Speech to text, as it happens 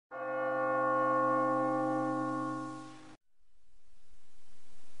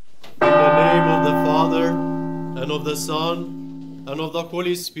and of the Son, and of the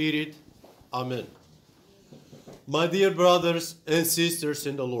Holy Spirit. Amen. My dear brothers and sisters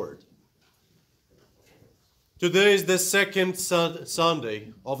in the Lord, today is the second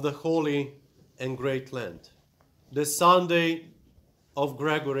Sunday of the Holy and Great Lent, the Sunday of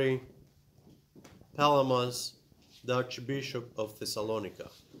Gregory, Palamas, the Archbishop of Thessalonica.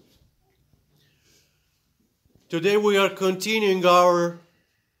 Today we are continuing our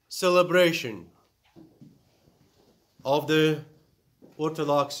celebration of the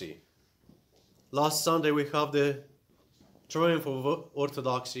Orthodoxy. Last Sunday we have the triumph of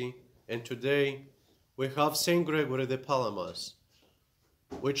Orthodoxy, and today we have Saint Gregory the Palamas,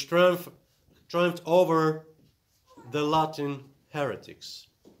 which triumphed over the Latin heretics,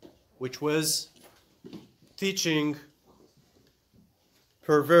 which was teaching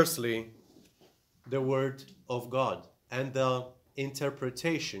perversely the Word of God and the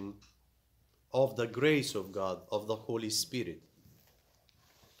interpretation of the grace of God, of the Holy Spirit.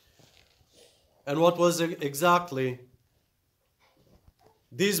 And what was exactly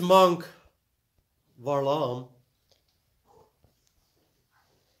this monk, Varlam,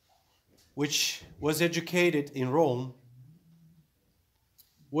 which was educated in Rome,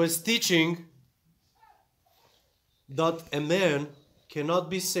 was teaching that a man cannot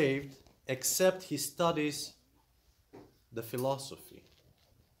be saved except he studies the philosophy,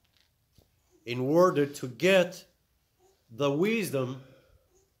 in order to get the wisdom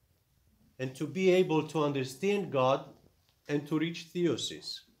and to be able to understand God and to reach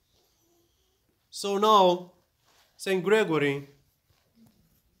theosis. So now, Saint Gregory,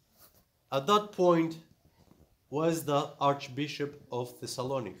 at that point, was the Archbishop of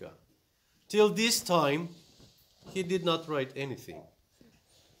Thessalonica. Till this time, he did not write anything.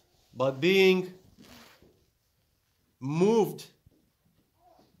 But being moved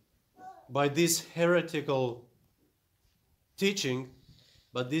by this heretical teaching,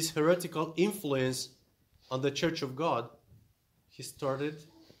 by this heretical influence on the Church of God, he started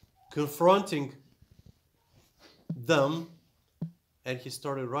confronting them, and he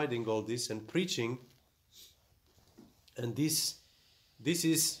started writing all this and preaching. And this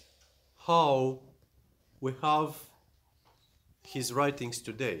is how we have his writings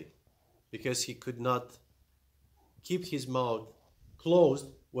today, because he could not keep his mouth closed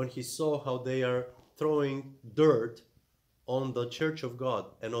when he saw how they are throwing dirt on the Church of God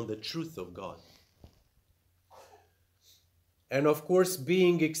and on the truth of God. And of course,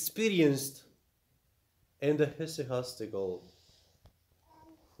 being experienced in the ecclesiastical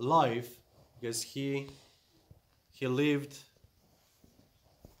life, because he lived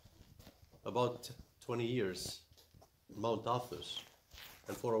about 20 years in Mount Athos,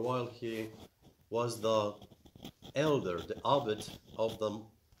 and for a while he was the elder, the abbot of the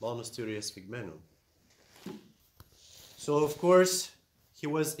monastery Sphigmenum. So of course he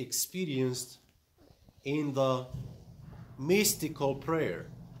was experienced in the mystical prayer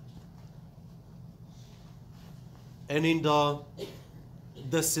and in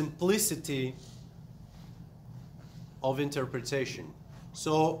the simplicity of interpretation.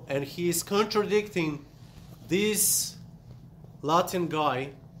 So, and he is contradicting this Latin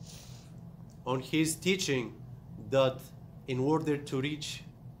guy on his teaching that in order to reach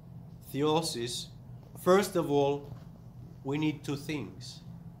theosis, first of all, we need two things: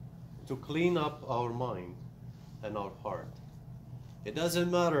 to clean up our mind and our heart. It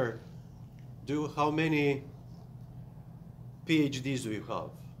doesn't matter how many PhDs we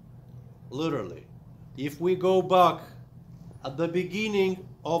have. Literally, if we go back at the beginning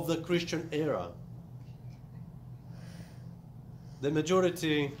of the Christian era, the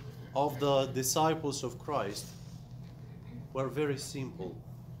majority of the disciples of Christ were very simple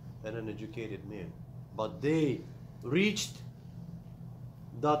and uneducated men. But they reached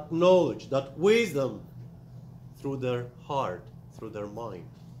that knowledge, that wisdom, through their heart, through their mind.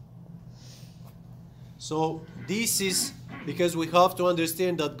 So this is because we have to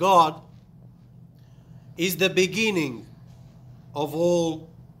understand that God is the beginning of all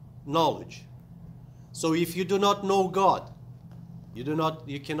knowledge. So if you do not know God,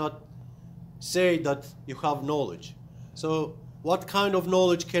 you cannot say that you have knowledge. So what kind of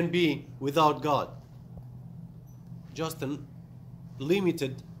knowledge can be without God? Just a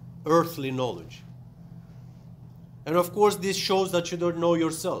limited earthly knowledge. And of course this shows that you don't know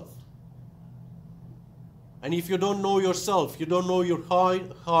yourself. And if you don't know yourself, you don't know your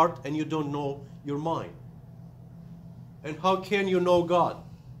heart and you don't know your mind. And how can you know God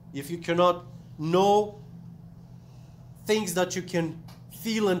if you cannot know things that you can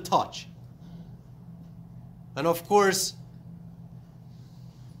feel and touch? And of course,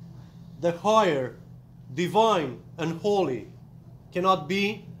 the higher divine and holy cannot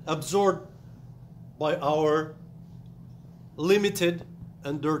be absorbed by our limited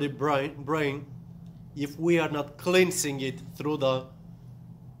and dirty brain if we are not cleansing it through the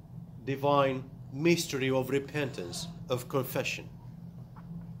divine mystery of repentance, of confession.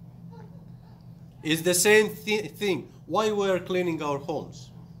 It's the same thing. Why we are cleaning our homes?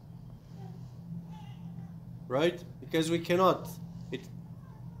 Right? Because we cannot. It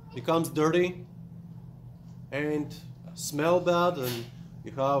becomes dirty and smell bad, and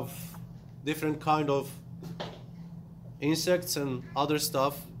you have different kind of insects and other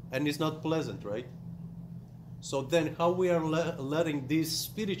stuff, and it's not pleasant, right? So then how we are letting these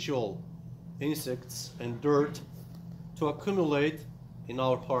spiritual insects and dirt to accumulate in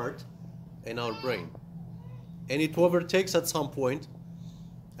our heart and our brain, and it overtakes at some point,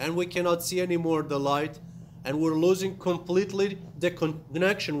 and we cannot see anymore the light, and we're losing completely the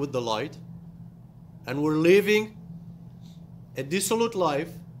connection with the light, and we're living a dissolute life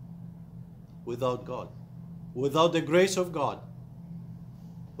without God, without the grace of God,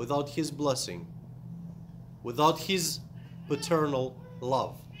 without His blessing, without His paternal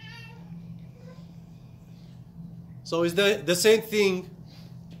love. So it's the same thing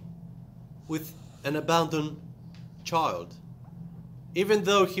with an abandoned child. Even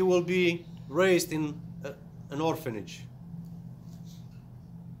though he will be raised in an orphanage,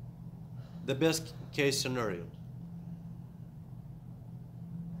 the best case scenario,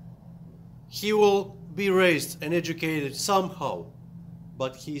 he will be raised and educated somehow,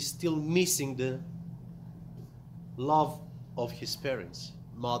 but he is still missing the love of his parents,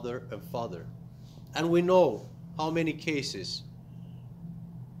 mother and father. And we know how many cases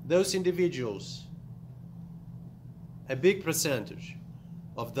those individuals, a big percentage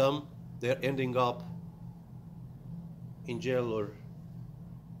of them, they're ending up in jail or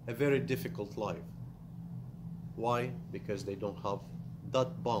a very difficult life. Why? Because they don't have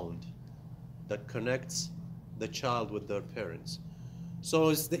that bond that connects the child with their parents. So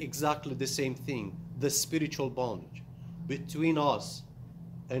it's exactly the same thing, the spiritual bondage between us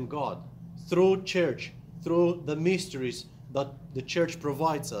and God through church, through the mysteries that the church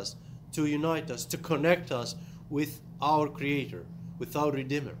provides us to unite us, to connect us with our Creator, with our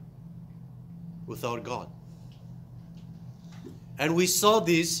Redeemer, with our God. And we saw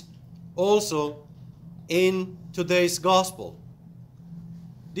this also in today's gospel.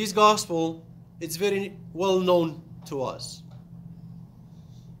 This gospel, it's very well known to us.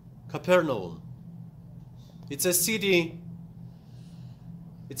 Capernaum. It's a city,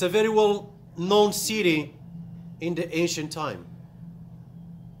 it's a very well known city in the ancient time,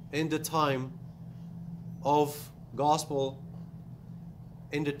 in the time of gospel,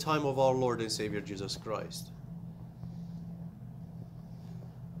 in the time of our Lord and Savior Jesus Christ.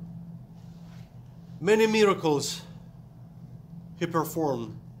 Many miracles He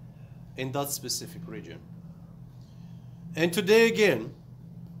performed in that specific region. And today again,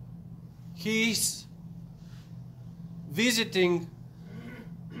 He's visiting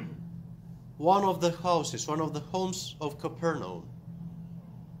one of the houses, one of the homes of Capernaum.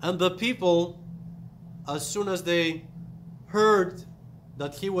 And the people, as soon as they heard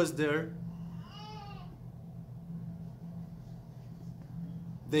that He was there,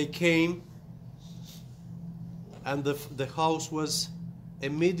 they came, and the house was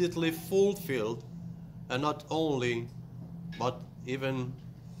immediately fulfilled, and not only, but even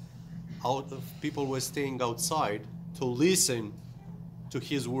people were staying outside to listen to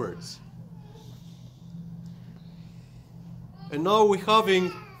His words. And now we're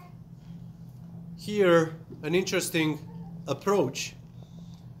having here an interesting approach.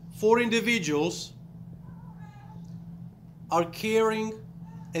 4 individuals are carrying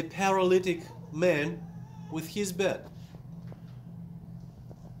a paralytic man with his bed.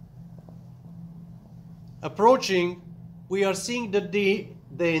 Approaching, we are seeing that the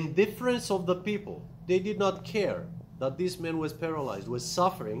indifference of the people. They did not care that this man was paralyzed, was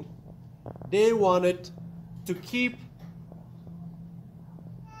suffering. They wanted to keep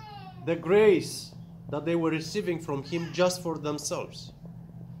the grace that they were receiving from Him just for themselves.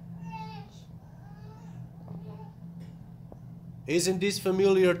 Isn't this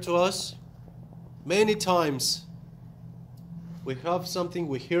familiar to us? Many times we have something,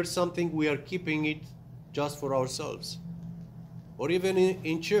 we hear something, we are keeping it just for ourselves. Or even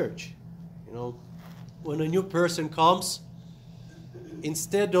in church, you know, when a new person comes,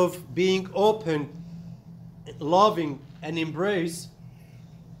 instead of being open, loving, and embrace,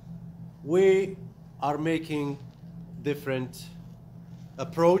 we are making different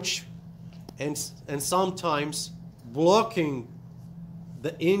approach and sometimes blocking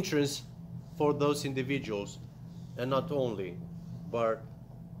the entrance for those individuals, and not only, but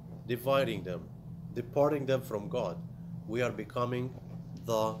dividing them, departing them from God, we are becoming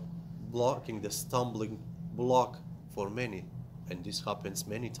the blocking, the stumbling block for many, and this happens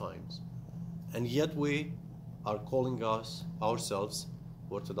many times. And yet we are calling ourselves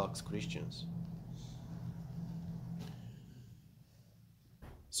Orthodox Christians.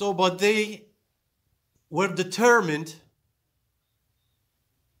 So, but they were determined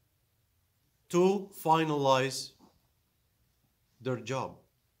to finalize their job.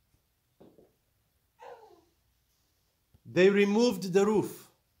 They removed the roof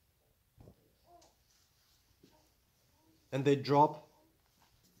and they dropped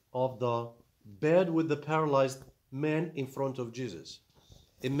off the bed with the paralyzed man in front of Jesus.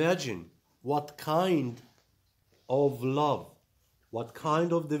 Imagine what kind of love, what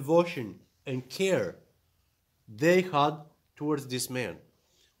kind of devotion and care they had towards this man.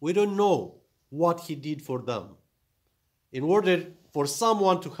 We don't know what he did for them. In order for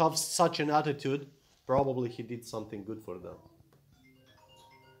someone to have such an attitude, probably he did something good for them.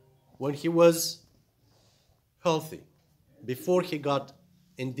 When he was healthy, before he got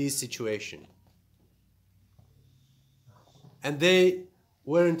in this situation. And they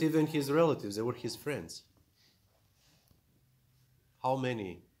weren't even his relatives, they were his friends. How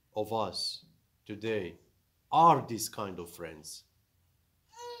many of us today are these kind of friends?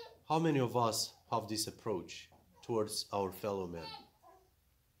 How many of us have this approach towards our fellow men?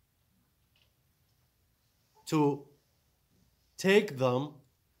 To take them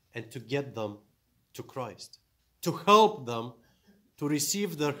and to get them to Christ. To help them to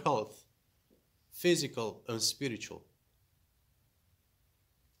receive their health, physical and spiritual.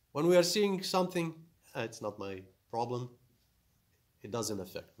 When we are seeing something, it's not my problem, it doesn't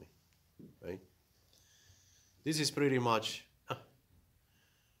affect me, right? This is pretty much,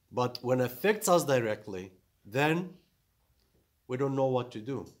 but when it affects us directly, then we don't know what to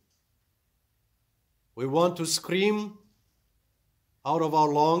do. We want to scream out of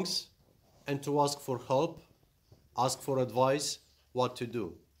our lungs and to ask for help, ask for advice, what to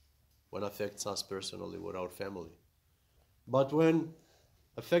do when it affects us personally with our family. But when it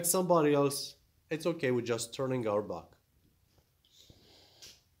affects somebody else, it's okay, we're just turning our back.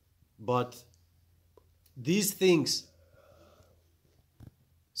 But these things,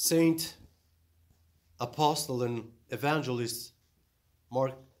 Saint, Apostle, and Evangelist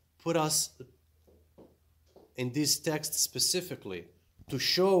Mark put us in this text specifically to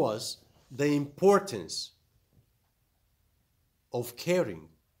show us the importance of caring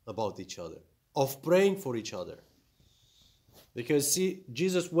about each other, of praying for each other. Because see,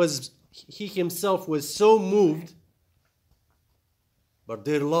 he himself was so moved by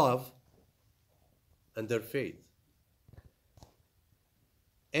their love and their faith.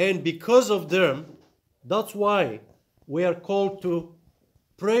 And because of them, that's why we are called to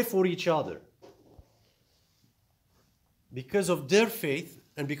pray for each other. Because of their faith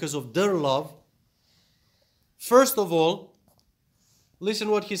and because of their love, first of all, listen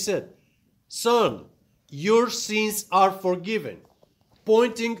what he said. Son, your sins are forgiven.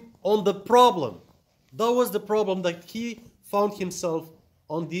 Pointing on the problem. That was the problem that he found himself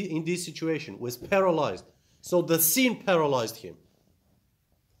in this situation, was paralyzed. So the sin paralyzed him.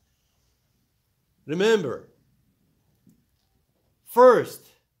 Remember, first,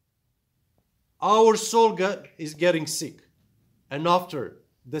 our soul is getting sick. And after,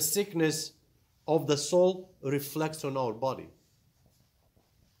 the sickness of the soul reflects on our body.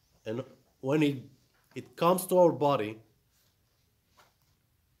 And when it comes to our body,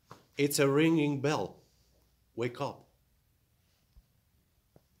 it's a ringing bell. Wake up.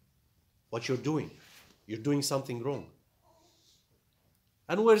 What you're doing something wrong.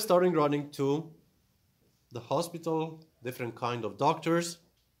 And we're starting running to the hospital, different kind of doctors.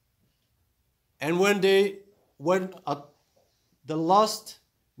 And when at the last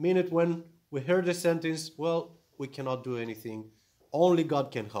minute when we heard the sentence, well, we cannot do anything. Only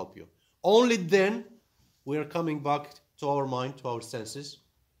God can help you. Only then we are coming back to our mind, to our senses.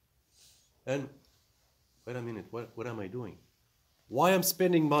 And wait a minute, what am I doing? Why I'm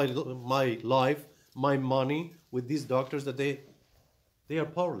spending my life, my money with these doctors that they are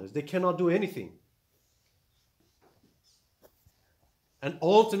powerless. They cannot do anything. And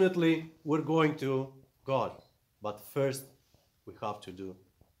ultimately, we're going to God. But first, we have to do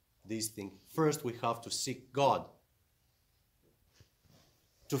these things. First, we have to seek God.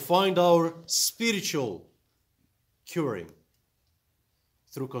 To find our spiritual curing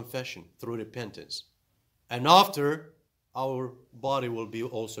through confession, through repentance. And after, our body will be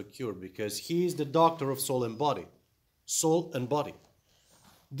also cured because He is the doctor of soul and body. Soul and body.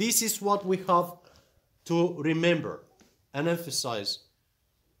 This is what we have to remember and emphasize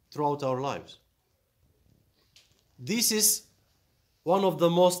throughout our lives. This is one of the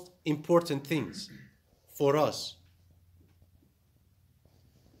most important things for us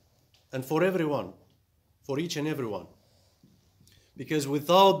and for everyone, for each and everyone. Because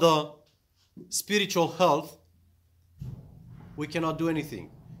without the spiritual health, we cannot do anything.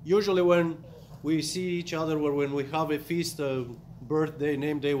 Usually when we see each other, or when we have a feast, a birthday,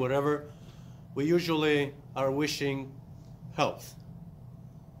 name day, whatever, we usually are wishing health.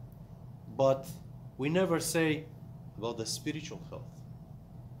 But we never say about the spiritual health.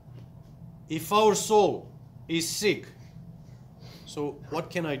 If our soul is sick, so what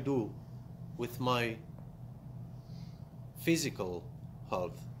can I do with my physical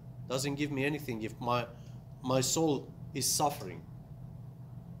health? Doesn't give me anything if my soul is suffering.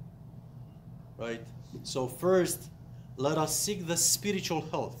 Right? So first, let us seek the spiritual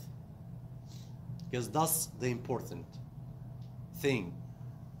health, because that's the important thing.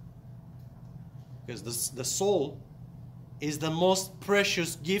 Because the soul is the most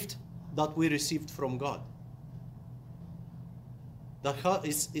precious gift that we received from God.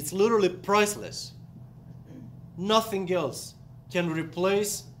 It's literally priceless. Nothing else can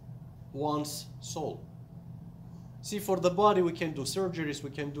replace one's soul. See, for the body we can do surgeries, we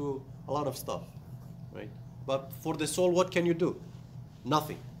can do a lot of stuff, right? But for the soul, what can you do?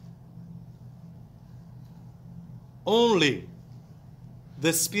 Nothing. Only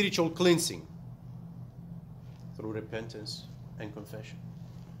the spiritual cleansing through repentance and confession.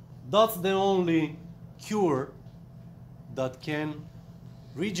 That's the only cure that can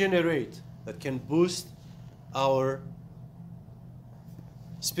regenerate, that can boost our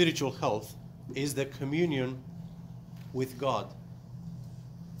spiritual health, is the communion with God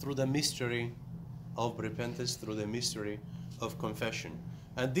through the mystery of repentance, through the mystery of confession.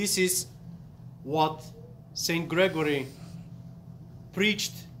 And this is what Saint Gregory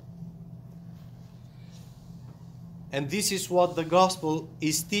preached, and this is what the gospel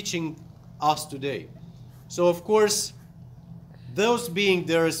is teaching us today. So of course, those being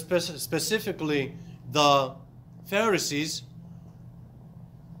there, specifically the Pharisees,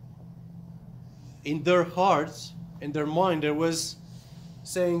 in their hearts, in their mind, there was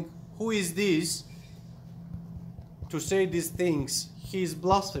saying, who is this to say these things? He is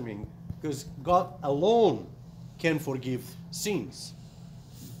blaspheming, because God alone can forgive sins.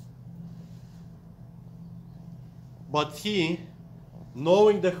 But he,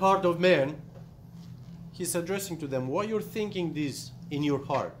 knowing the heart of man, he's addressing to them, why you're thinking this in your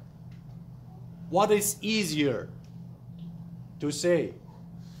heart? What is easier to say?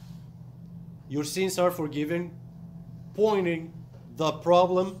 Your sins are forgiven, pointing the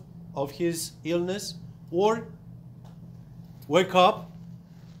problem of his illness, or wake up,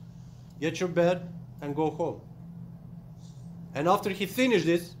 get your bed, and go home. And after he finished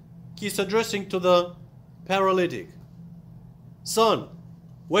it, he's addressing to the paralytic, son,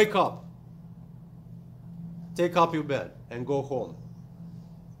 wake up, take up your bed, and go home.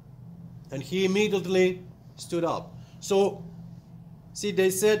 And he immediately stood up. So, see, they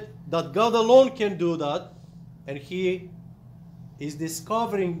said that God alone can do that, and he is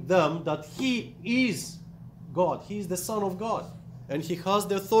discovering them that he is God. He is the Son of God. And he has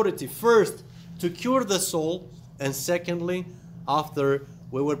the authority, first, to cure the soul, and secondly, after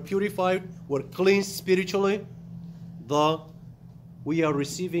we were purified, we're cleansed spiritually, we are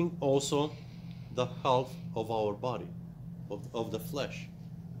receiving also the health of our body, of the flesh.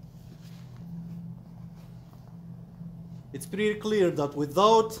 It's pretty clear that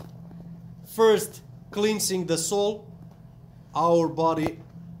without first cleansing the soul, our body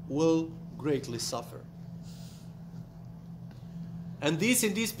will greatly suffer. And this,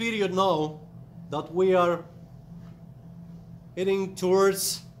 in this period now that we are heading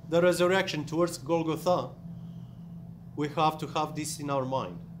towards the resurrection, towards Golgotha, we have to have this in our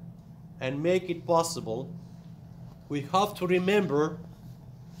mind and make it possible. We have to remember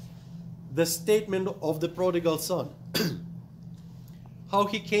the statement of the prodigal son, how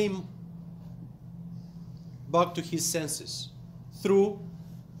he came back to his senses through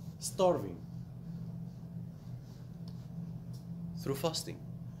starving, through fasting.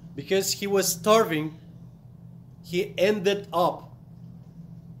 Because he was starving, he ended up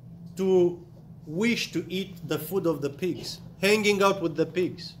to wish to eat the food of the pigs, hanging out with the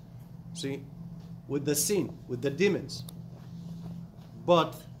pigs, see, with the sin, with the demons.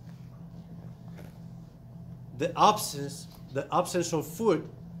 But the absence of food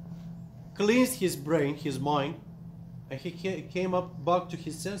cleansed his brain, his mind, and he came up back to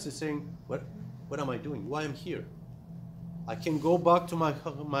his senses saying, what am I doing? Why am I here? I can go back to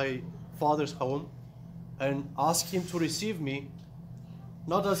my Father's home and ask Him to receive me,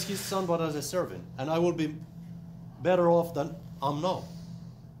 not as His son, but as a servant. And I will be better off than I'm now.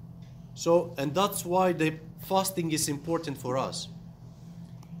 So, and that's why the fasting is important for us.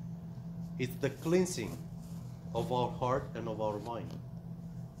 It's the cleansing of our heart and of our mind.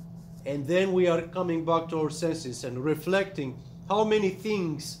 And then we are coming back to our senses and reflecting how many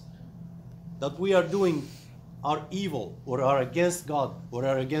things that we are doing are evil or are against God or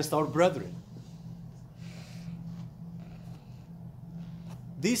are against our brethren.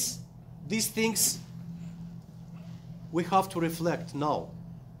 These things we have to reflect now.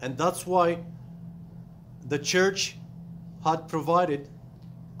 And that's why the church had provided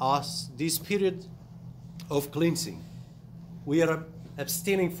us this period of cleansing. We are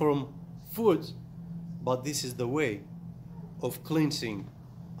abstaining from food, but this is the way of cleansing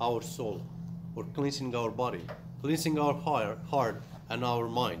our soul, or cleansing our body, cleansing our heart and our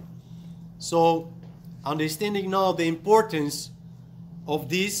mind. So, understanding now the importance of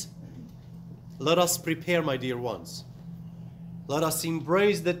this, let us prepare, my dear ones. Let us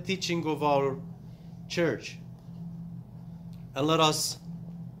embrace the teaching of our church, and let us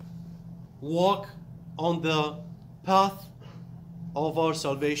walk on the path of our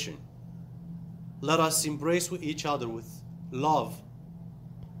salvation. Let us embrace with each other with love.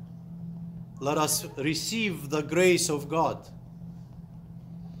 Let us receive the grace of God,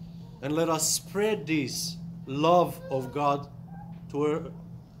 and let us spread this love of God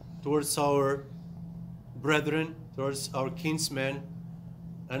towards our brethren, towards our kinsmen,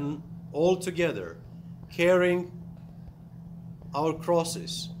 and all together, carrying our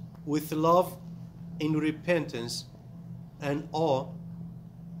crosses with love, in repentance and awe.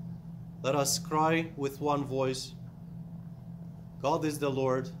 Let us cry with one voice, God is the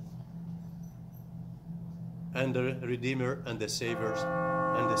Lord, and the Redeemer, and the Savior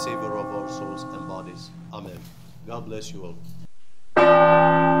of our souls and bodies. Amen. God bless you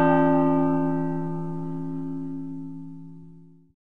all.